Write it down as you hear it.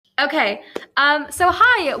Okay. So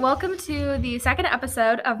hi, welcome to the second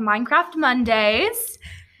episode of Minecraft Mondays.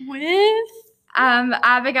 With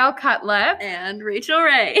Abigail Cutlip. and Rachel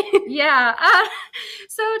Ray. Yeah.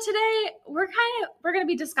 So today we're gonna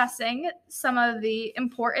be discussing some of the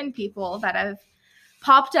important people that have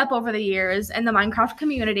popped up over the years in the Minecraft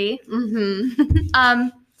community.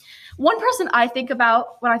 One person I think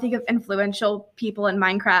about when I think of influential people in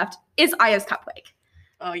Minecraft is Aya's Cupquake.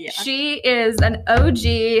 Oh yeah. She is an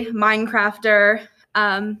OG Minecrafter.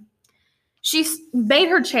 She made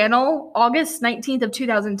her channel August 19th of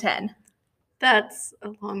 2010. That's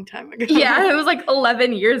a long time ago. Yeah, it was like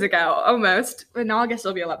 11 years ago, almost. In August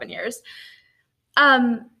it'll be 11 years.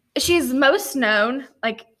 She's most known,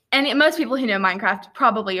 and most people who know Minecraft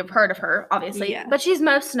probably have heard of her, obviously. Yeah. But she's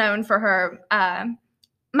most known for her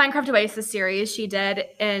Minecraft Oasis series she did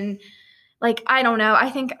in, I don't know, I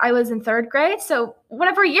think I was in 3rd grade, so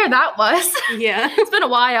whatever year that was. Yeah. It's been a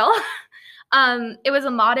while. It was a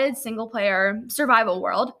modded single-player survival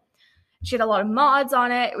world. She had a lot of mods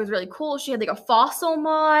on it. It was really cool. She had a fossil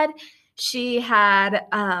mod. She had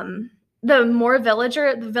the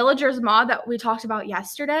villagers mod that we talked about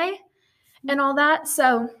yesterday and all that.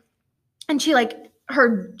 So, and she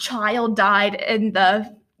her child died in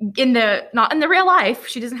the not in the real life.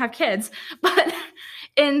 She doesn't have kids, but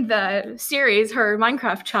in the series, her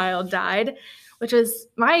Minecraft child died, which was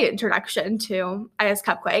my introduction to Aya's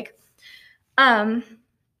Cupquake.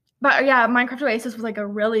 But yeah, Minecraft Oasis was a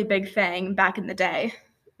really big thing back in the day.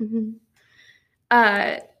 Mm-hmm.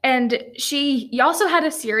 And she also had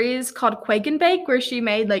a series called Quake and Bake where she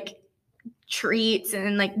made treats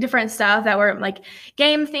and different stuff that were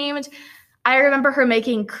game themed. I remember her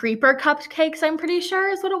making creeper cupcakes, I'm pretty sure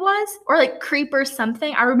is what it was. Or creeper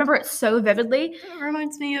something. I remember it so vividly. It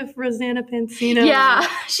reminds me of Rosanna Pansino. Yeah,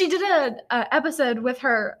 she did a episode with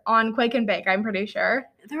her on Quake and Bake, I'm pretty sure.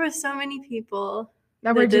 There were so many people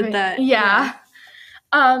that did that. Yeah.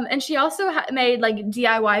 And she also made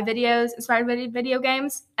DIY videos inspired by video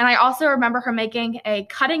games. And I also remember her making a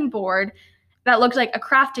cutting board that looked like a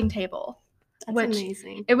crafting table. That's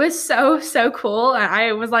amazing. It was so, so cool. And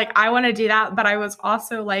I was I want to do that. But I was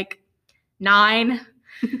also 9.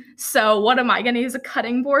 So what am I going to use a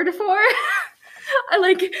cutting board for?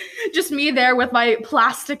 I just me there with my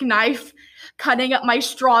plastic knife cutting up my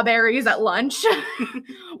strawberries at lunch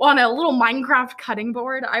on a little Minecraft cutting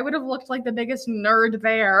board. I would have looked like the biggest nerd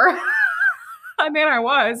there. I mean, I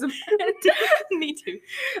was. Me too.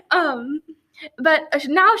 But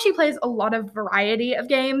now she plays a lot of variety of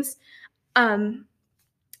games.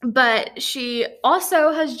 But she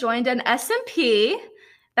also has joined an SMP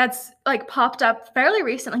that's popped up fairly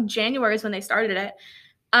recent, January is when they started it.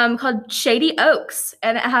 Called Shady Oaks,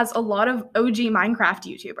 and it has a lot of OG Minecraft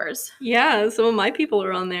YouTubers. Yeah, some of my people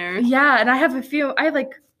are on there. Yeah, and I have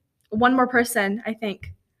one more person, I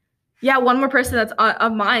think. Yeah, one more person that's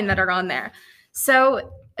of mine that are on there.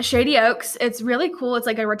 So Shady Oaks, it's really cool. It's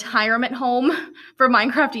a retirement home for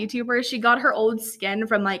Minecraft YouTubers. She got her old skin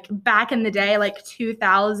from back in the day,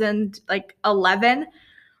 2011.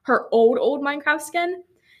 Her old Minecraft skin.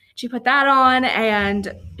 She put that on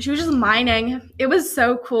and she was just mining. It was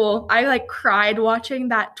so cool. I cried watching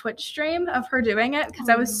that Twitch stream of her doing it because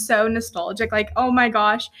I was so nostalgic. Oh my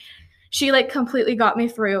gosh. She completely got me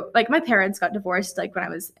through. My parents got divorced when I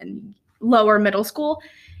was in lower middle school.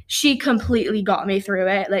 She completely got me through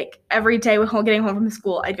it. Every day when getting home from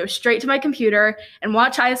school, I'd go straight to my computer and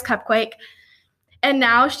watch Aya's Cupquake. And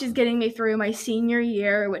now she's getting me through my senior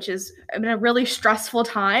year, which has been a really stressful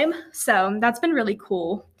time. So that's been really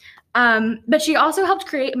cool. But she also helped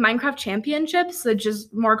create Minecraft Championships, which is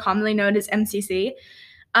more commonly known as MCC.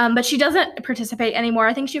 But she doesn't participate anymore.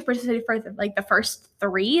 I think she participated for the first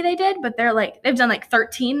 3 they did, but they've done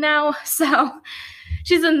 13 now. So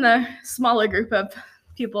she's in the smaller group of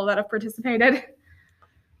people that have participated.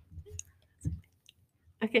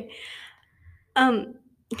 Okay.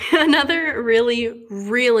 Another really,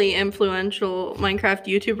 really influential Minecraft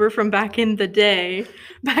YouTuber from back in the day,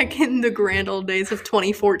 back in the grand old days of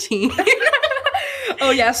 2014.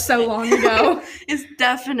 Oh, yeah, so long ago. Is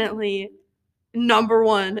definitely number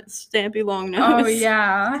 1, Stampy Longnose. Oh,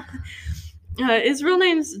 yeah. His real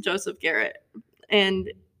name's Joseph Garrett.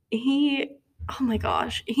 And he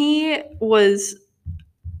was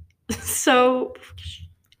so...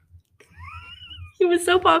 He was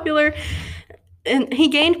so popular. And he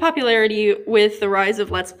gained popularity with the rise of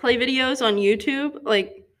Let's Play videos on YouTube.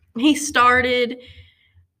 He started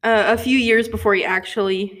a few years before he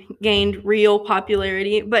actually gained real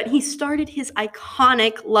popularity, but he started his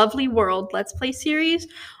iconic Lovely World Let's Play series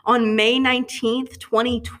on May 19th,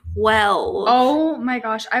 2012. Oh my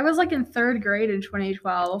gosh, I was like in 3rd grade in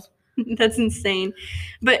 2012. That's insane.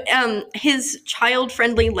 But his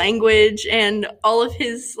child-friendly language and all of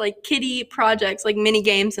his like kiddie projects, like mini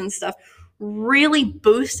games and stuff, really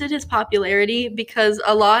boosted his popularity because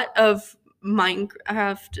a lot of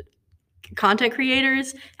Minecraft content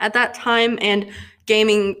creators at that time and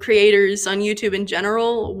gaming creators on YouTube in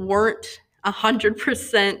general weren't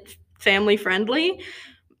 100% family friendly.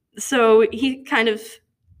 So he kind of,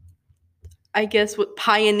 I guess, what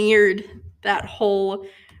pioneered that whole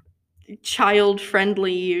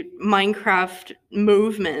child-friendly Minecraft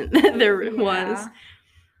movement that there was.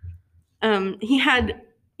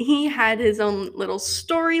 He had his own little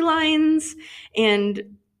storylines,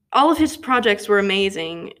 and all of his projects were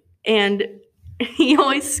amazing. And he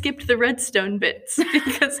always skipped the redstone bits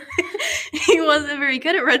because he wasn't very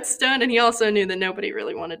good at redstone, and he also knew that nobody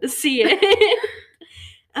really wanted to see it.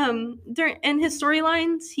 In his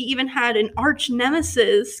storylines, he even had an arch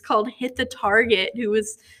nemesis called Hit the Target, who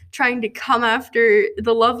was trying to come after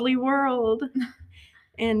the Lovely World.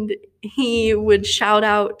 And he would shout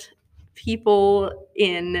out people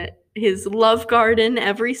in his love garden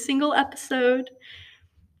every single episode.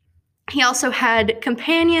 He also had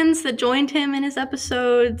companions that joined him in his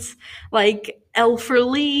episodes, like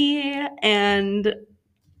Elferlee and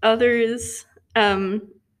others.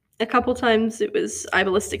 A couple times it was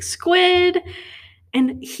iBallistic Squid,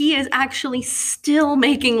 and he is actually still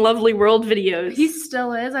making Lovely World videos. He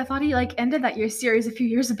still is. I thought he like ended that series a few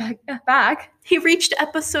years back. He reached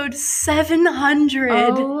episode 700.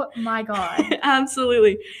 Oh my god.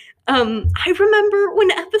 Absolutely. I remember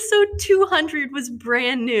when episode 200 was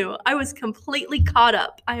brand new. I was completely caught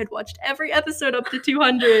up. I had watched every episode up to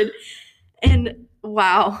 200. And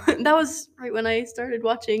wow, that was right when I started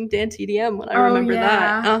watching Dan TDM, when I remember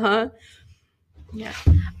that. Uh-huh. Yeah.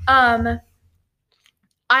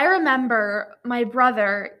 I remember my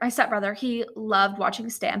stepbrother, he loved watching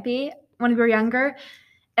Stampy when we were younger.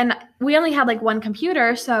 And we only had like one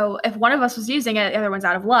computer, so if one of us was using it, the other one's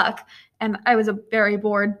out of luck. And I was a very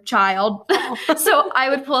bored child. So I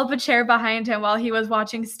would pull up a chair behind him while he was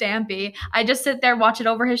watching Stampy. I'd just sit there, watch it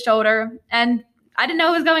over his shoulder, and I didn't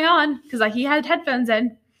know what was going on because he had headphones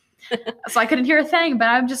in. So I couldn't hear a thing, but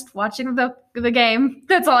I'm just watching the game.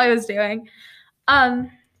 That's all I was doing.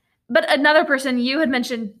 But another person, you had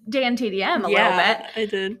mentioned Dan TDM a little bit. Yeah, I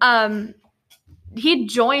did. He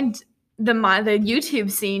joined the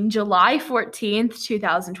YouTube scene July 14th,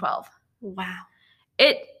 2012. Wow.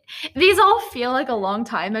 These all feel like a long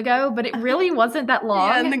time ago, but it really wasn't that long.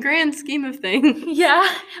 Yeah, in the grand scheme of things. Yeah,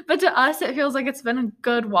 but to us, it feels like it's been a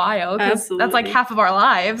good while because that's like half of our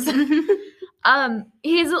lives.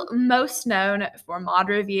 He's most known for mod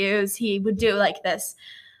reviews. He would do like this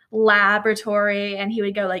laboratory, and he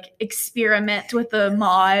would go like experiment with the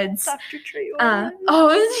mods. Dr. Trayaurus.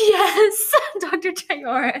 Yes, Dr.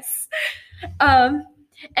 Trayaurus.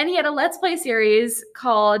 And he had a Let's Play series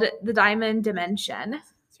called The Diamond Dimension,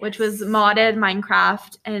 which was modded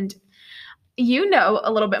Minecraft, and you know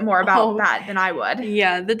a little bit more about that than I would.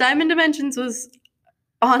 Yeah, The Diamond Dimensions was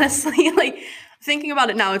honestly, like, thinking about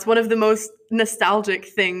it now, it's one of the most nostalgic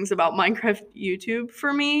things about Minecraft YouTube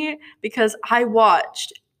for me, because I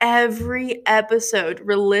watched every episode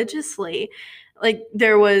religiously. Like,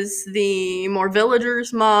 there was the More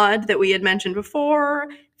Villagers mod that we had mentioned before.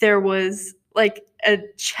 There was like a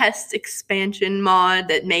chest expansion mod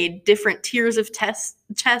that made different tiers of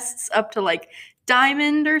chests up to like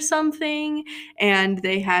diamond or something, and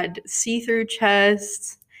they had see-through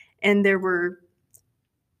chests, and there was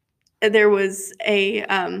a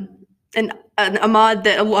mod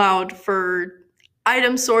that allowed for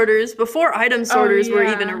item sorters before item sorters were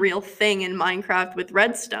even a real thing in Minecraft with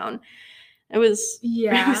redstone. It was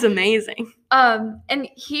amazing. And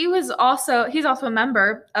he's also a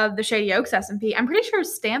member of the Shady Oaks SMP. I'm pretty sure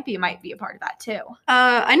Stampy might be a part of that too.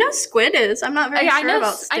 I know Squid is. I'm not very sure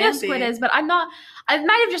about Stampy. I know Squid is, but I'm not. It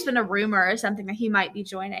might have just been a rumor or something that he might be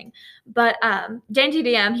joining. But Dan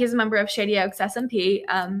TDM, he's a member of Shady Oaks SMP.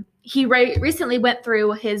 He recently went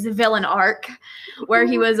through his villain arc, where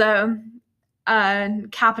he was a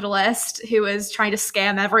capitalist who was trying to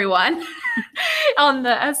scam everyone on the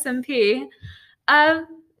SMP.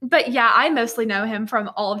 But yeah, I mostly know him from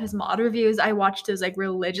all of his mod reviews. I watched those like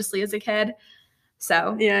religiously as a kid.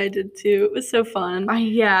 So yeah, I did too. It was so fun.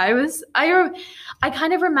 It was. I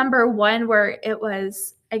kind of remember one where it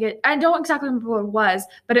was. I don't exactly remember what it was,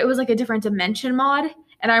 but it was like a different dimension mod.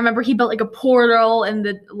 And I remember he built like a portal in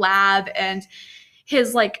the lab, and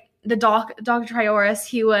his like the Dr. Trioris,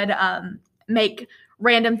 he would make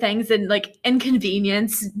random things and like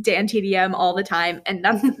inconvenience Dan TDM all the time, and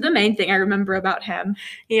that's the main thing I remember about him.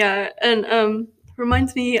 Yeah, and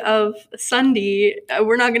reminds me of Sunday.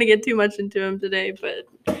 We're not going to get too much into him today, but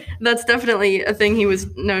that's definitely a thing he was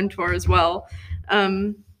known for as well.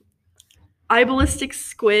 Eyeballistic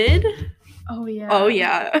Squid. Oh yeah. Oh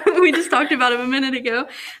yeah. We just talked about him a minute ago.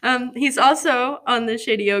 He's also on the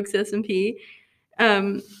Shady Oaks SMP.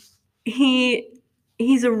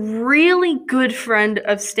 He's a really good friend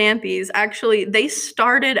of Stampy's. Actually, they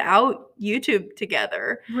started out YouTube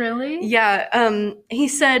together. Really? Yeah. He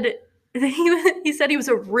said he was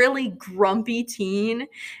a really grumpy teen,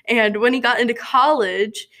 and when he got into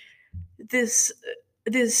college, this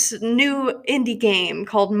new indie game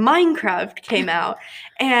called Minecraft came out,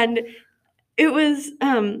 and it was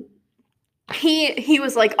he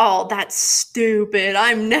was like, "Oh, that's stupid.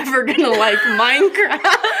 I'm never gonna like Minecraft."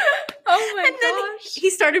 Oh my and then gosh. he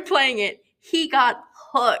started playing it. He got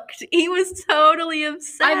hooked. He was totally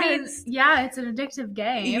obsessed. I mean, yeah, it's an addictive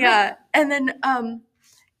game. Yeah, and then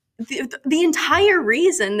the entire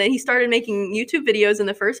reason that he started making YouTube videos in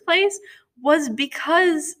the first place was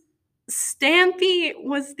because Stampy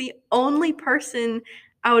was the only person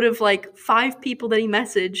out of like 5 people that he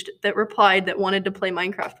messaged that replied that wanted to play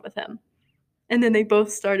Minecraft with him. And then they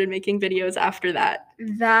both started making videos after that.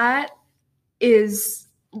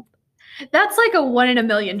 That's like a 1 in a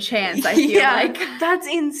million chance, I feel like. That's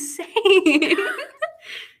insane.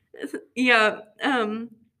 Yeah.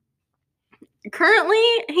 Currently,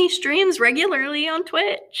 he streams regularly on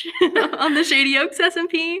Twitch on the Shady Oaks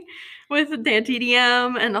SMP with Dan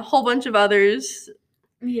TDM and a whole bunch of others.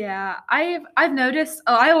 Yeah, I've noticed.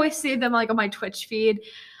 I always see them like on my Twitch feed,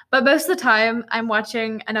 but most of the time I'm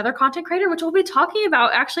watching another content creator, which we'll be talking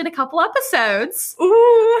about actually in a couple episodes.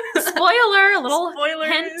 Ooh, spoiler! A little spoilers.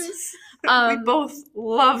 Hint. We both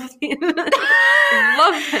love it.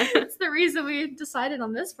 It's the reason we decided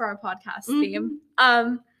on this for our podcast theme.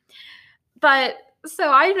 But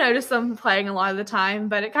so I noticed them playing a lot of the time,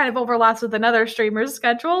 but it kind of overlaps with another streamer's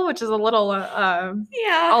schedule, which is a little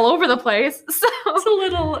all over the place. So it's a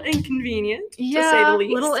little inconvenient, to say the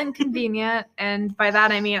least. A little inconvenient. And by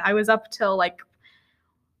that I mean I was up till like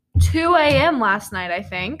 2 a.m. last night, I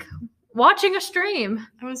think, watching a stream.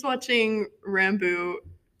 I was watching Rambo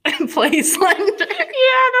play Slender.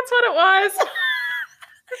 Yeah, that's what it was.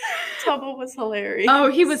 Tubbo was hilarious. Oh,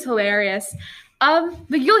 he was hilarious.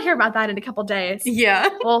 But you'll hear about that in a couple days. Yeah.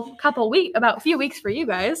 Well, about a few weeks for you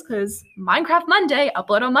guys, because Minecraft Monday,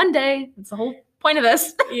 upload on Monday. That's the whole point of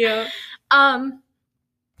this. Yeah.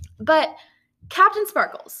 But Captain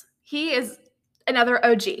Sparkles, he is another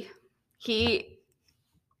OG.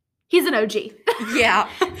 He's an OG. Yeah.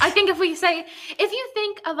 I think if you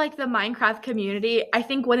think of like the Minecraft community, I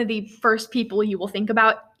think one of the first people you will think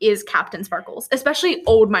about is Captain Sparkles, especially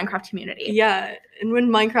old Minecraft community. Yeah. And when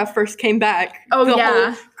Minecraft first came back, the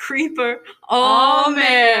whole creeper, oh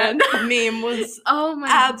man, meme was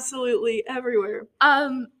absolutely everywhere.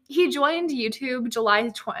 He joined YouTube July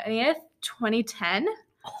 20th, 2010.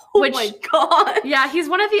 Oh my god. Yeah, he's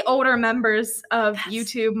one of the older members of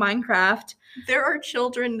YouTube Minecraft. There are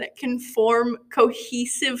children that can form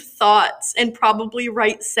cohesive thoughts and probably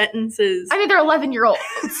write sentences. I mean, they're 11-year-olds.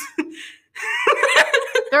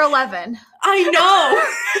 They're 11. I know.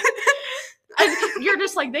 And you're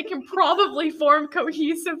just like, they can probably form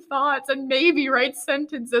cohesive thoughts and maybe write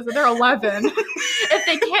sentences, and they're 11. If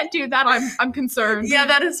they can't do that, I'm concerned. Yeah,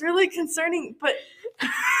 that is really concerning, but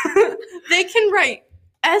they can write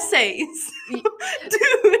essays. Dude.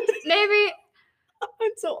 Maybe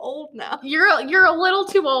I'm so old now. You're a little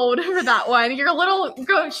too old for that one.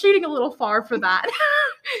 You're shooting a little far for that.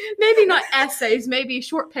 Maybe not essays, maybe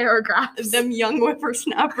short paragraphs. Them young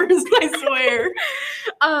whippersnappers, I swear.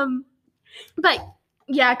 But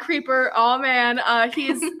yeah, Creeper, oh man,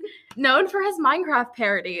 he's known for his Minecraft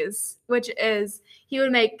parodies, which is he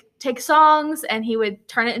would take songs and he would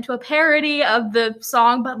turn it into a parody of the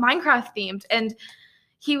song, but Minecraft themed. And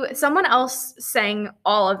someone else sang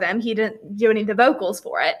all of them. He didn't do any of the vocals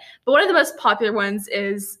for it. But one of the most popular ones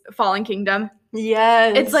is Fallen Kingdom.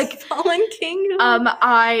 Yes. It's like Fallen Kingdom.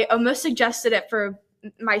 I almost suggested it for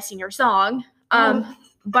my senior song.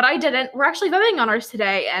 But I didn't. We're actually voting on ours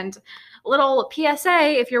today. And little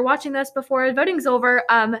PSA, if you're watching this before voting's over,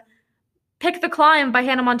 pick The Climb by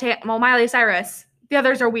Hannah Montana, Miley Cyrus. The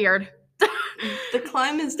others are weird. The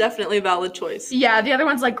Climb is definitely a valid choice. Yeah, the other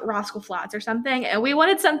one's like Rascal Flats or something, and we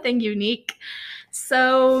wanted something unique.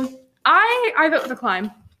 So I vote for The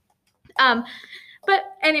Climb. But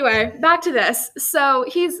anyway, back to this. So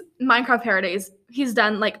he's Minecraft parodies. he's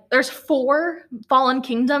done like there's 4 Fallen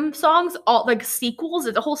Kingdom songs, all like sequels.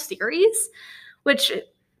 It's a whole series, which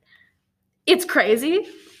it's crazy.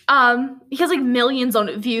 He has like millions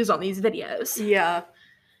on views on these videos. Yeah.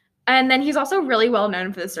 And then he's also really well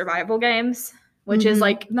known for the survival games, which is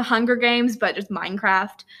like the Hunger Games, but just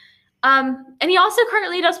Minecraft. And he also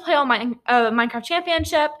currently does play on Minecraft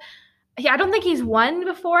Championship. I don't think he's won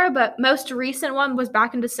before, but most recent one was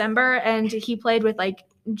back in December, and he played with like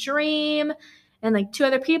Dream and like 2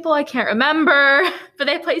 other people. I can't remember, but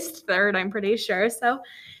they placed 3rd, I'm pretty sure. So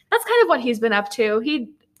that's kind of what he's been up to. He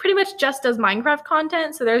pretty much just does Minecraft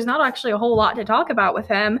content, so there's not actually a whole lot to talk about with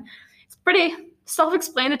him. It's pretty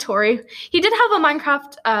self-explanatory. He did have a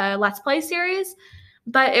Minecraft Let's Play series,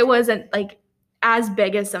 but it wasn't like as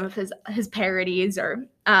big as some of his parodies or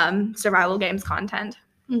survival games content.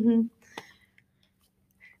 Mm-hmm.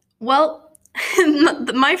 Well,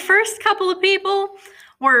 my first couple of people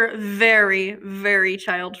were very, very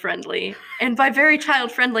child-friendly. And by very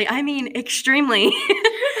child-friendly, I mean extremely.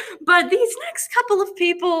 But these next couple of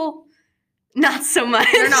people, not so much.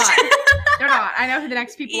 They're not. They're not. I know who the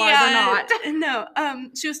next people are. They're not. No.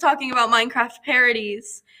 She was talking about Minecraft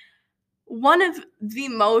parodies. One of the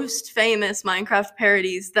most famous Minecraft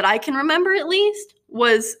parodies that I can remember, at least,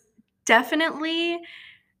 was definitely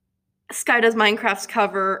Sky Does Minecraft's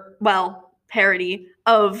parody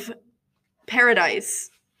of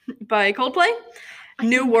Paradise by Coldplay.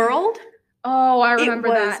 New World. Oh, I remember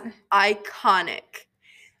that. Iconic.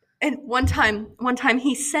 And one time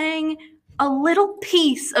he sang a little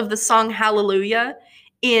piece of the song Hallelujah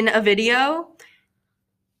in a video,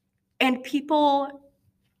 and people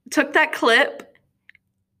took that clip,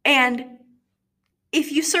 and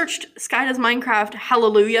if you searched Sky Does Minecraft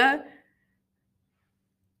Hallelujah,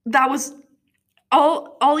 that was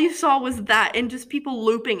all you saw was that, and just people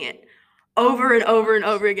looping it over and over and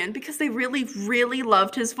over again because they really, really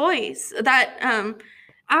loved his voice. That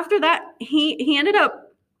after that, he ended up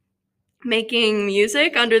making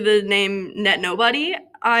music under the name Net Nobody.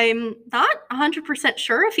 I'm not 100%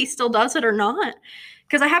 sure if he still does it or not,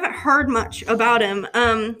 because I haven't heard much about him.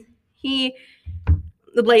 He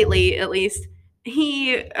lately, at least,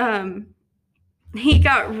 he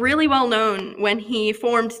got really well known when he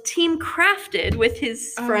formed Team Crafted with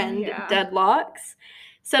his friend Deadlocks,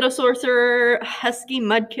 Seto Sorcerer, Husky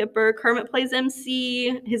Mudkipper, Kermit Plays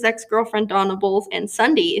MC, his ex-girlfriend Donnables, and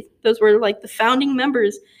Sunday. Those were like the founding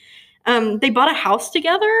members. They bought a house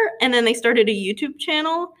together, and then they started a YouTube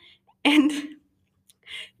channel, and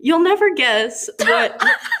you'll never guess what...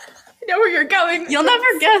 I know where you're going. You'll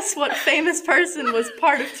never guess what famous person was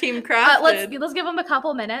part of Team Crafted. Let's give them a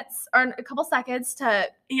couple minutes or a couple seconds to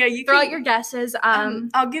throw out your guesses.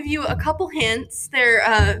 I'll give you a couple hints. They're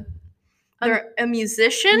a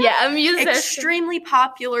musician. Yeah, a musician. Extremely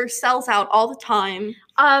popular, sells out all the time.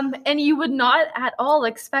 And you would not at all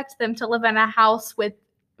expect them to live in a house with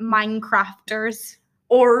Minecrafters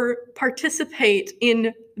or participate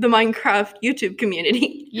in the Minecraft YouTube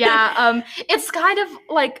community. Yeah, it's kind of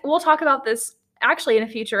like, we'll talk about this actually in a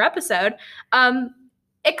future episode.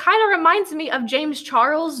 It kind of reminds me of James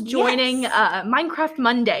Charles joining Minecraft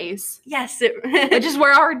Mondays. Yes, which is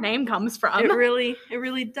where our name comes from. It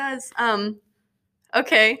really does.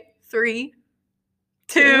 Okay, 3,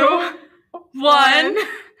 2, 1.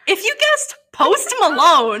 If you guessed Post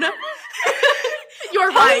Malone, you're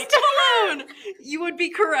right. Post Malone, you would be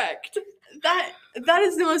correct. That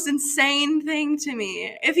is the most insane thing to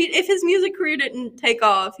me. If his music career didn't take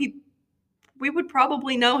off, we would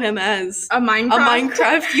probably know him as a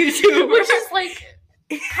Minecraft YouTuber, which is like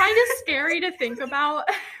kind of scary to think about.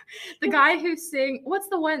 The guy who what's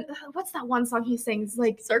that one song he sings?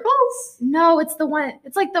 Like Circles? No, it's the one.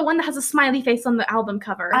 It's like the one that has a smiley face on the album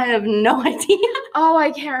cover. I have no idea. Oh,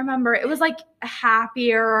 I can't remember. It was like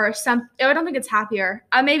Happier or something. I don't think it's Happier.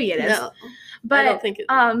 Maybe it is. No, but I don't think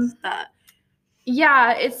it's that.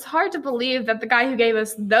 Yeah, it's hard to believe that the guy who gave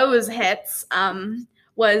us those hits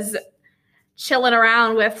was chilling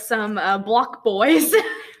around with some Block Boys.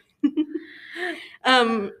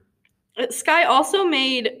 Sky also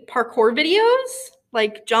made parkour videos,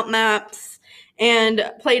 like jump maps,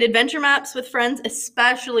 and played adventure maps with friends,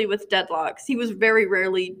 especially with Deadlocks. He was very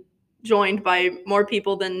rarely joined by more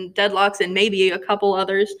people than Deadlocks and maybe a couple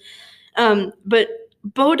others. But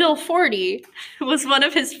Bodil 40 was one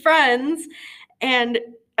of his friends and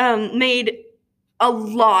made a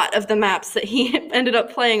lot of the maps that he ended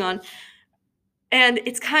up playing on. And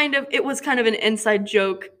it was kind of an inside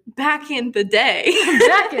joke back in the day.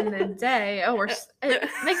 Back in the day. Oh, it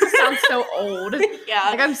makes me sound so old. Yeah.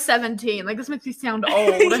 Like I'm 17. Like this makes me sound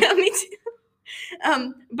old. Yeah, me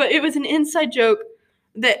too. But it was an inside joke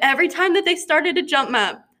that every time that they started a jump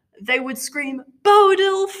map, they would scream,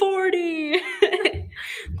 Bodil 40!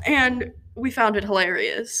 And we found it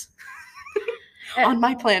hilarious. On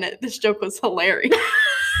my planet, this joke was hilarious.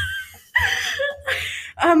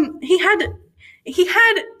 He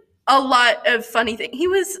had a lot of funny things. He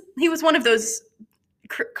was one of those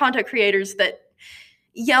content creators that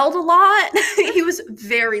yelled a lot. He was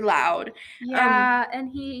very loud. Yeah,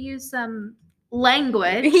 and he used some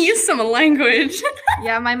language.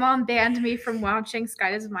 Yeah, my mom banned me from watching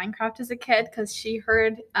Sky Does Minecraft as a kid because she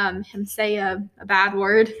heard him say a bad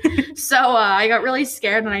word. So I got really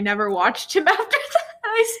scared and I never watched him after that.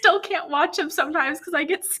 I still can't watch him sometimes because I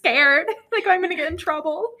get scared. Like I'm gonna get in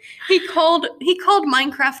trouble. He called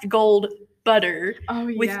Minecraft Gold butter. Oh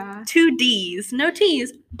yeah. With 2 D's, no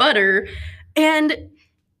T's, butter. And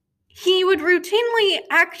he would routinely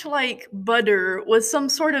act like butter was some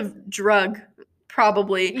sort of drug,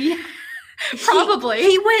 probably. Yeah, probably.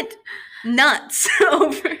 He went nuts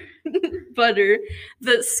over butter.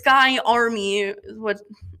 The Sky Army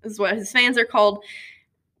is what his fans are called,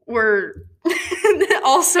 were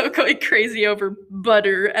also going crazy over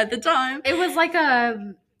butter at the time. It was like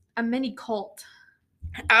a mini cult.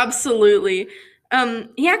 Absolutely.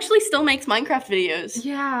 He actually still makes Minecraft videos.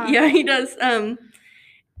 Yeah, he does.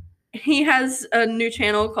 He has a new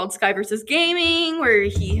channel called Sky vs. Gaming where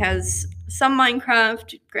he has some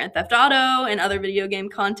Minecraft, Grand Theft Auto, and other video game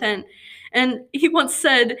content. And he once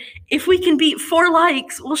said, if we can beat 4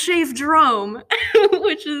 likes, we'll shave Jerome,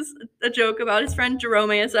 which is a joke about his friend Jerome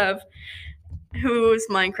ASF, whose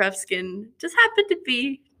Minecraft skin just happened to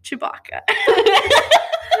be Chewbacca.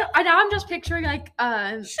 Now I'm just picturing like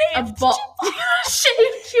a Shaved ball.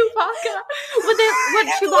 Shaved Chewbacca. What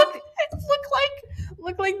Chewbacca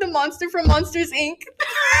look like the monster from Monsters Inc.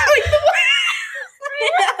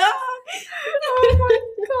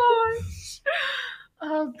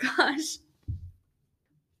 Oh gosh.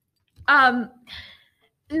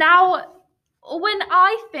 Now when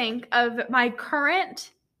I think of my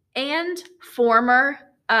current and former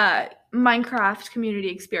Minecraft community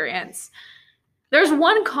experience, there's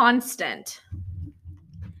one constant.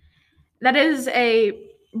 That is a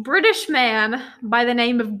British man by the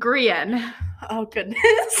name of Grian. Oh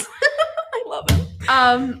goodness. I love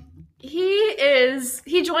him.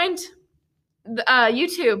 He joined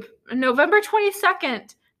YouTube November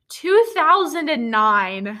 22nd,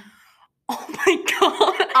 2009. Oh my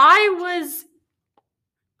god.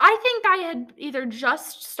 I think I had either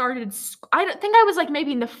just started I don't think I was like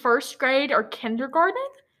maybe in the 1st grade or kindergarten.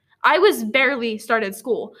 I was barely started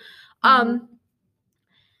school.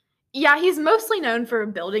 Yeah, he's mostly known for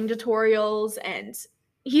building tutorials, and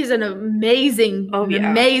he's an amazing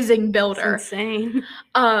builder. It's insane.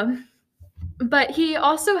 But he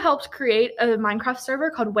also helped create a Minecraft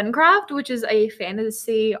server called Winecraft, which is a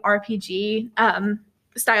fantasy RPG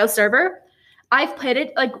style server. I've played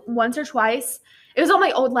it like once or twice. It was on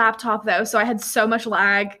my old laptop though, so I had so much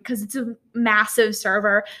lag because it's a massive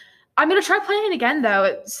server. I'm gonna try playing it again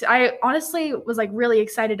though. I honestly was like really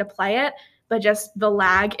excited to play it, but just the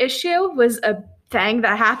lag issue was a thing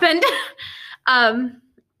that happened.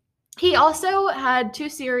 He also had 2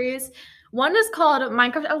 series. One is called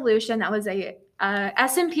Minecraft Evolution. That was a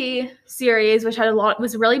SMP series, which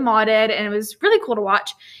was really modded and it was really cool to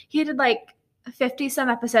watch. He did like 50 some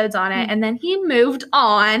episodes on it, and then he moved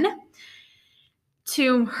on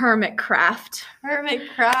to Hermitcraft.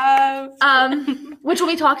 Which will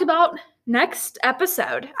be talked about next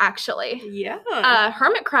episode, actually. Yeah.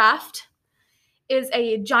 Hermitcraft is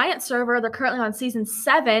a giant server. They're currently on season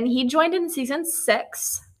 7. He joined in season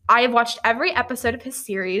 6. I have watched every episode of his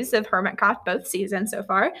series of Hermitcraft, both seasons so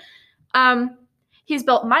far. He's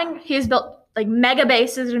built like mega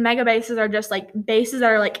bases, and mega bases are just like bases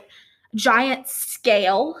that are like giant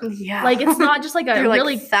scale. Yeah. Like it's not just like a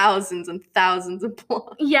really like thousands and thousands of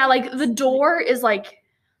blocks. Yeah, like the door is like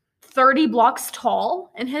 30 blocks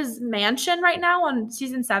tall in his mansion right now on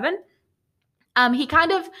season 7. He's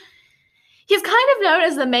kind of known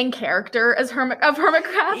as the main character of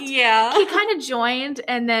Hermitcraft. Yeah. He kind of joined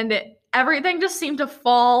and then everything just seemed to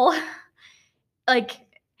fall like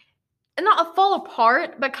not fall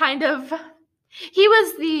apart, but kind of he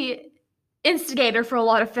was the instigator for a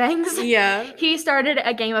lot of things. Yeah. He started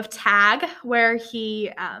a game of tag where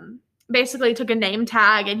he basically took a name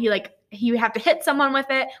tag and you have to hit someone with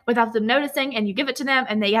it without them noticing, and you give it to them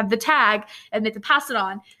and they have the tag and they have to pass it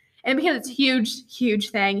on. And it became this huge,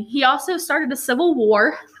 huge thing. He also started a civil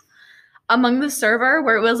war among the server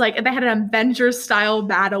where it was like they had an Avengers style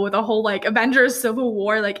battle with a whole like Avengers Civil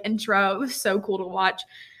War like intro. It was so cool to watch.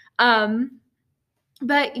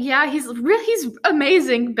 But yeah, he's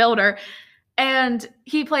amazing builder. And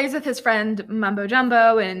he plays with his friend Mumbo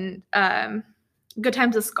Jumbo and Good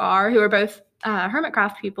Times with Scar, who are both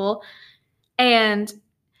Hermitcraft people. And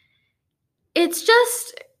it's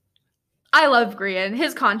just, I love Grian.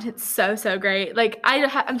 His content's so great. Like,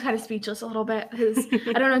 I'm kind of speechless a little bit because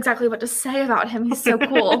I don't know exactly what to say about him. He's so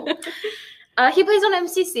cool. He plays on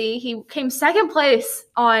MCC. He came second place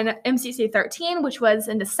on MCC 13, which was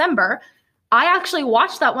in December. I actually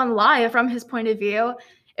watched that one live from his point of view.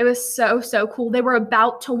 It was so cool. They were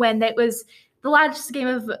about to win. It was the last game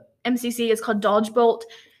of MCC is called Dodge Bolt,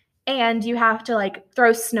 and you have to like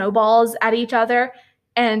throw snowballs at each other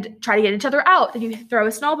and try to get each other out. And you throw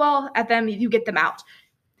a snowball at them, you get them out.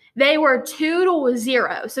 They were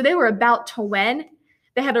 2-0, so they were about to win.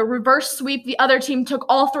 They had a reverse sweep. The other team took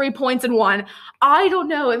all 3 points and won. I don't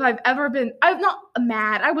know if I'm not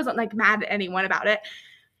mad. I wasn't like mad at anyone about it.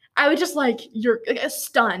 I was just like,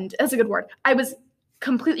 stunned. That's a good word. I was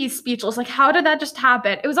completely speechless. Like, how did that just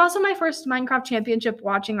happen? It was also my first Minecraft championship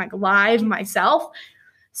watching like live myself.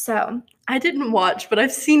 So I didn't watch, but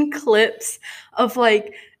I've seen clips of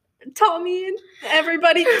like Tommy and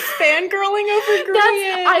everybody fangirling over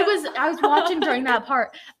Grian. I was watching during that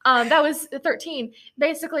part. That was 13.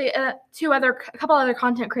 Basically, a couple other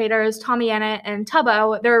content creators, Tommy Ennett and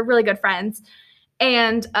Tubbo. They're really good friends,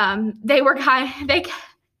 and they were I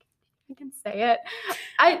can say it.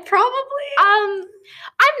 I'm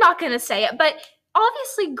not gonna say it, but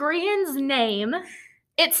obviously Grian's name,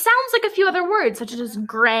 it sounds like a few other words, such as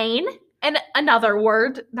grain and another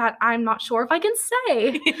word that I'm not sure if I can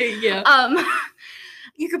say. Yeah.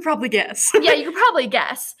 You could probably guess. Yeah, you could probably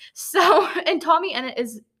guess. So, and Tommy Ennett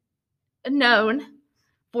is known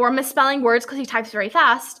for misspelling words because he types very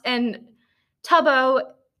fast, and Tubbo,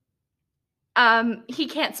 he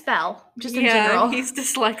can't spell, just in general. He's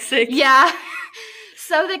dyslexic. Yeah.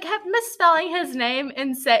 So they kept misspelling his name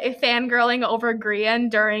and fangirling over Grian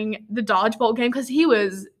during the dodgeball game because he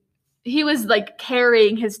was like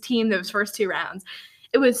carrying his team those first 2 rounds.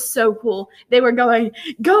 It was so cool. They were going,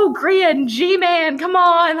 "Go Grian, G-Man, come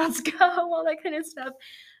on, let's go," all that kind of stuff.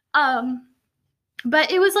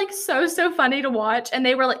 But it was like so funny to watch. And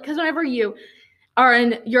they were like, because whenever you're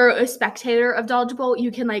a spectator of dodgeball,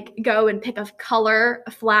 you can like go and pick a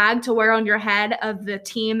flag to wear on your head of the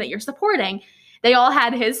team that you're supporting. They all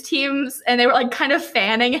had his teams, and they were like kind of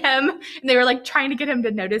fanning him, and they were like trying to get him to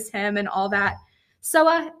notice him and all that.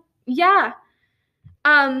 So, yeah.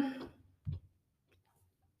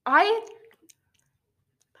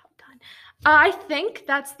 I think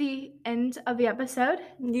that's the end of the episode.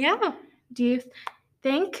 Yeah. Do you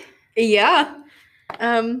think? Yeah.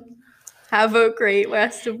 Have a great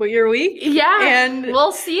rest of your week. Yeah. And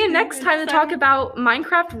we'll see you next time to talk about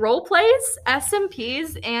Minecraft role plays,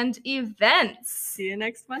 SMPs, and events. See you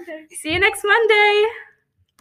next Monday. See you next Monday.